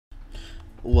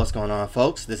What's going on,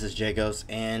 folks? This is Jagos,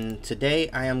 and today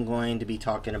I am going to be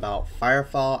talking about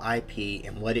Firefall IP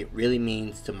and what it really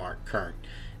means to Mark Kern.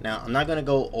 Now, I'm not going to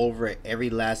go over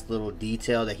every last little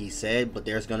detail that he said, but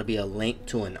there's going to be a link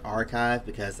to an archive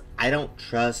because I don't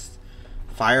trust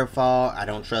Firefall. I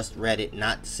don't trust Reddit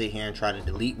not to sit here and try to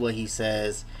delete what he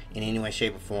says in any way,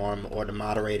 shape, or form, or the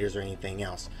moderators or anything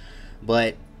else.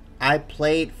 But I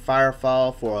played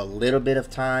Firefall for a little bit of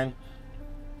time.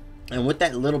 And with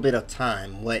that little bit of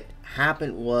time, what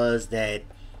happened was that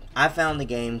I found the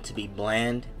game to be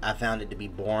bland. I found it to be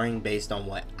boring based on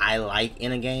what I like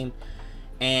in a game.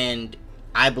 And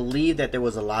I believe that there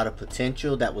was a lot of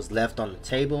potential that was left on the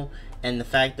table. And the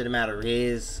fact of the matter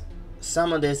is,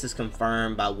 some of this is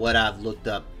confirmed by what I've looked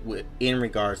up in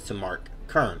regards to Mark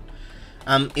Kern.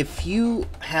 If you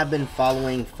have been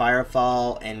following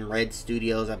Firefall and Red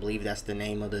Studios, I believe that's the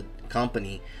name of the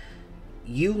company,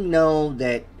 you know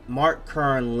that Mark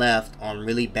Kern left on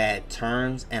really bad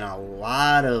terms and a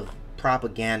lot of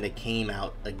propaganda came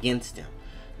out against him.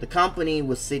 The company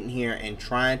was sitting here and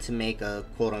trying to make a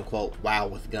quote-unquote wow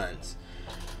with guns.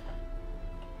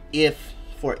 If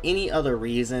for any other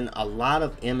reason, a lot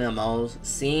of MMOs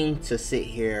seem to sit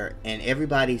here and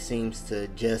everybody seems to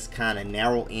just kind of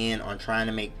narrow in on trying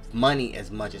to make money as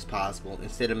much as possible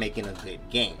instead of making a good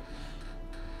game.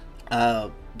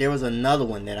 There was another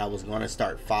one that I was going to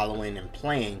start following and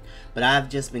playing, but I've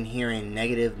just been hearing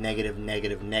negative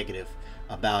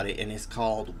about it, and it's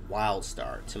called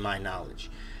WildStar, to my knowledge.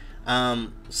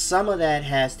 Some of that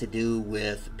has to do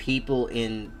with people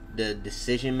in the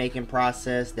decision-making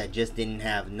process that just didn't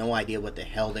have no idea what the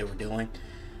hell they were doing.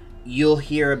 You'll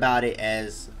hear about it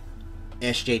as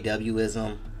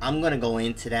SJWism. I'm going to go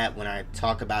into that when I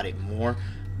talk about it more,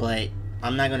 but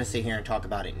I'm not going to sit here and talk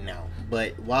about it now.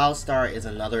 But WildStar is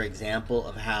another example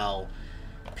of how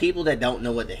people that don't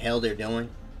know what the hell they're doing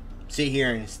sit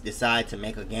here and decide to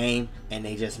make a game, and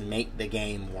they just make the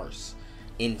game worse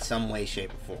in some way,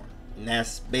 shape, or form. And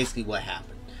that's basically what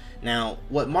happened. Now,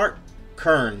 what Mark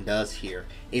Kern does here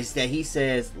is that he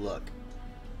says, look,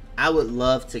 I would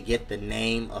love to get the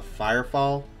name of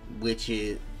Firefall, which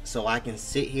is so I can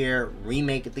sit here,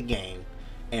 remake the game,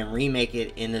 and remake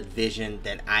it in the vision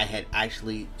that I had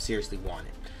actually seriously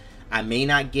wanted. I may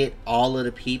not get all of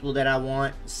the people that I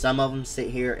want. Some of them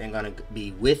sit here and gonna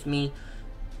be with me.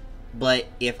 But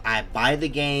if I buy the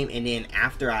game, and then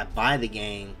after I buy the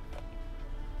game,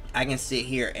 I can sit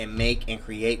here and make and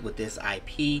create with this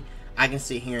IP. I can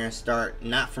sit here and start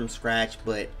not from scratch,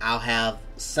 but I'll have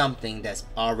something that's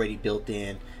already built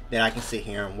in that I can sit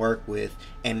here and work with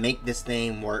and make this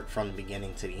thing work from the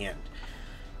beginning to the end.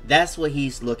 That's what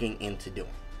he's looking into doing.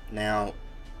 Now,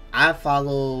 I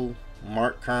follow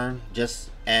Mark Kern, just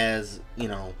as, you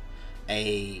know,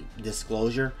 a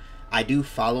disclosure. I do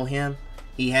follow him.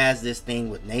 He has this thing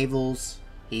with navals.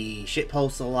 He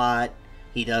shitposts a lot.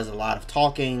 He does a lot of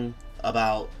talking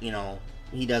about, you know,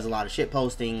 he does a lot of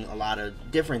shitposting, a lot of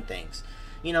different things.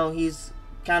 You know, he's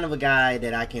kind of a guy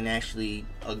that I can actually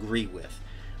agree with.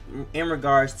 In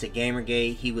regards to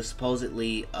Gamergate, he was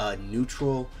supposedly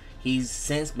neutral. He's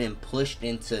since been pushed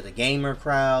into the gamer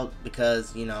crowd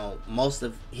because, you know, most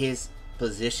of his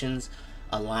positions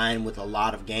align with a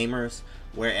lot of gamers,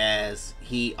 whereas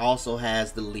he also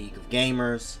has the League of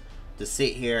Gamers to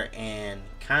sit here and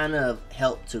kind of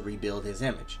help to rebuild his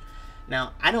image.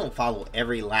 Now, I don't follow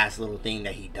every last little thing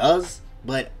that he does,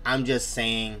 but I'm just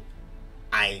saying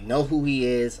I know who he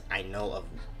is, I know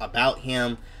about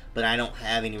him, but I don't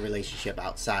have any relationship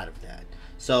outside of that.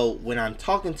 So when I'm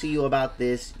talking to you about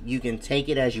this, you can take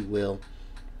it as you will.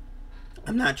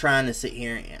 I'm not trying to sit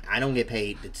here, and I don't get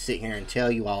paid to sit here and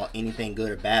tell you all anything good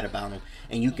or bad about him.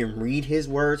 And you can read his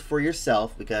words for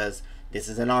yourself because this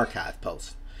is an archive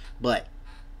post. But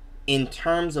in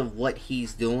terms of what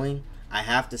he's doing, I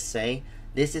have to say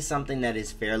this is something that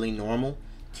is fairly normal.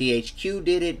 THQ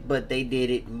did it, but they did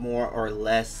it more or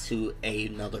less to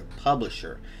another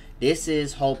publisher. This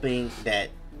is hoping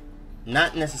that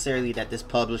not necessarily that this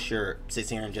publisher sits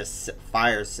here and just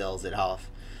fire sells it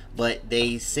off, but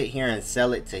they sit here and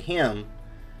sell it to him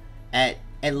at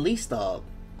least a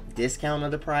discount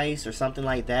of the price or something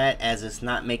like that, as it's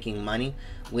not making money.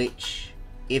 Which,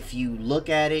 if you look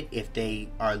at it, if they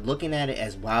are looking at it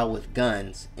as WoW with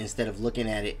guns instead of looking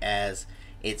at it as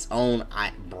its own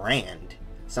brand,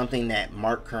 something that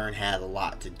Mark Kern had a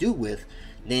lot to do with,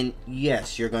 then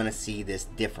yes, you're going to see this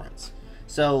difference.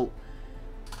 So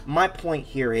my point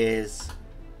here is,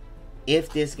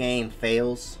 if this game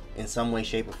fails in some way,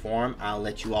 shape, or form, I'll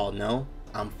let you all know.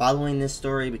 I'm following this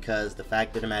story because the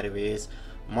fact of the matter is,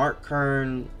 Mark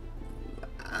Kern,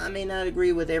 I may not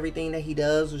agree with everything that he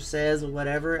does or says or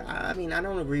whatever. I mean, I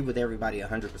don't agree with everybody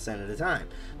 100% of the time.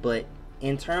 But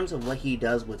in terms of what he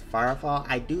does with Firefall,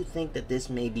 I do think that this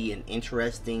may be an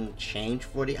interesting change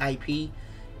for the IP.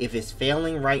 If it's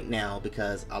failing right now,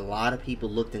 because a lot of people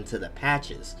looked into the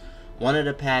patches. One of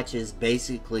the patches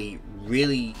basically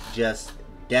really just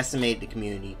decimated the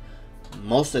community.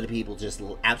 Most of the people just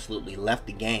absolutely left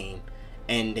the game,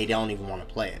 and they don't even want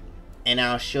to play it. And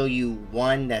I'll show you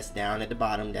one that's down at the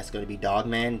bottom. That's going to be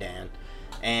Dogman Dan.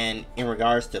 And in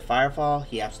regards to Firefall,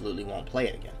 he absolutely won't play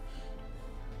it again.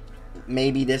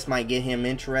 Maybe this might get him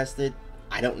interested.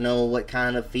 I don't know what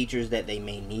kind of features that they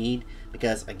may need,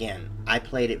 because again, I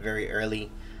played it very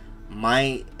early.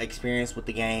 My experience with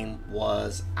the game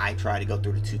was I tried to go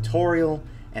through the tutorial,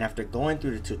 and after going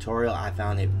through the tutorial, I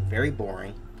found it very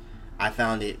boring. I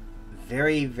found it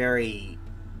very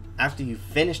after you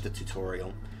finish the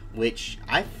tutorial, which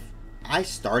I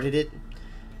started it,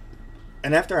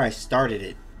 and after I started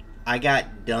it, I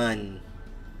got done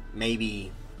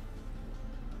maybe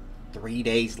 3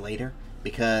 days later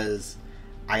because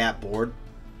I got bored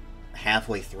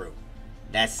halfway through.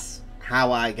 That's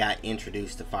how I got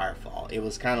introduced to Firefall. It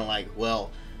was kind of like,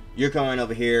 well, you're coming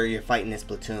over here, you're fighting this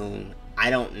platoon. I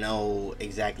don't know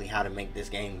exactly how to make this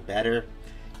game better.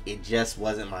 It just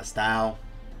wasn't my style.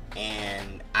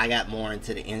 And I got more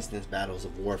into the instance battles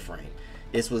of Warframe.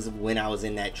 This was when I was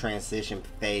in that transition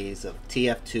phase of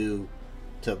TF2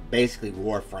 to basically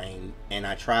Warframe, and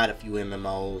I tried a few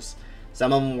MMOs.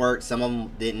 Some of them worked, some of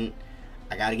them didn't.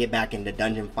 I got to get back into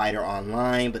Dungeon Fighter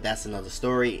Online, but that's another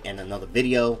story and another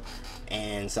video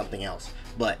and something else.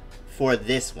 But for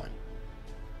this one,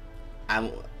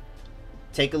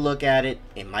 take a look at it.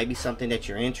 It might be something that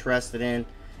you're interested in.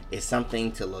 It's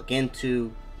something to look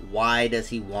into. Why does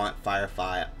he want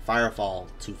Firefall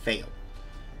to fail?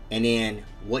 And then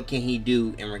what can he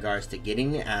do in regards to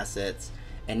getting the assets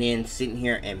and then sitting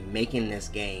here and making this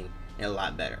game a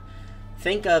lot better?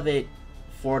 Think of it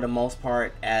for the most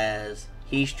part as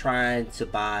he's trying to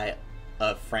buy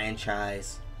a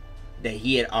franchise that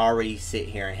he had already sit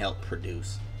here and helped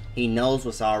produce. He knows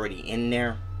what's already in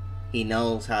there. He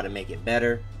knows how to make it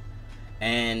better.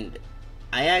 And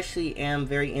I actually am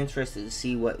very interested to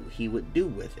see what he would do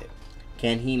with it.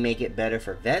 Can he make it better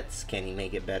for vets? Can he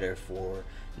make it better for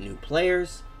new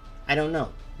players? I don't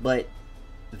know. But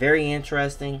very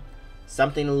interesting.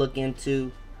 Something to look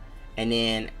into. And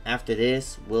then after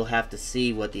this, we'll have to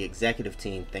see what the executive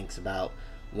team thinks about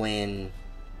when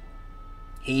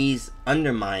he's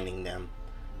undermining them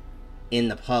in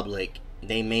the public.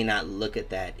 They may not look at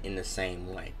that in the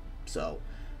same way. So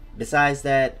besides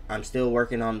that, I'm still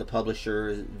working on the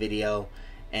publisher's video,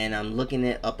 and I'm looking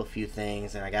at up a few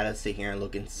things, and I gotta sit here and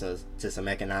look into some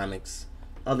economics,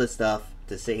 other stuff,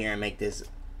 to sit here and make this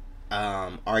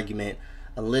argument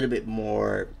a little bit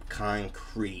more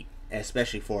concrete,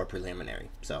 especially for a preliminary.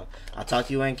 So I'll talk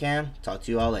to you when I can. Talk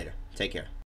to you all later. Take care.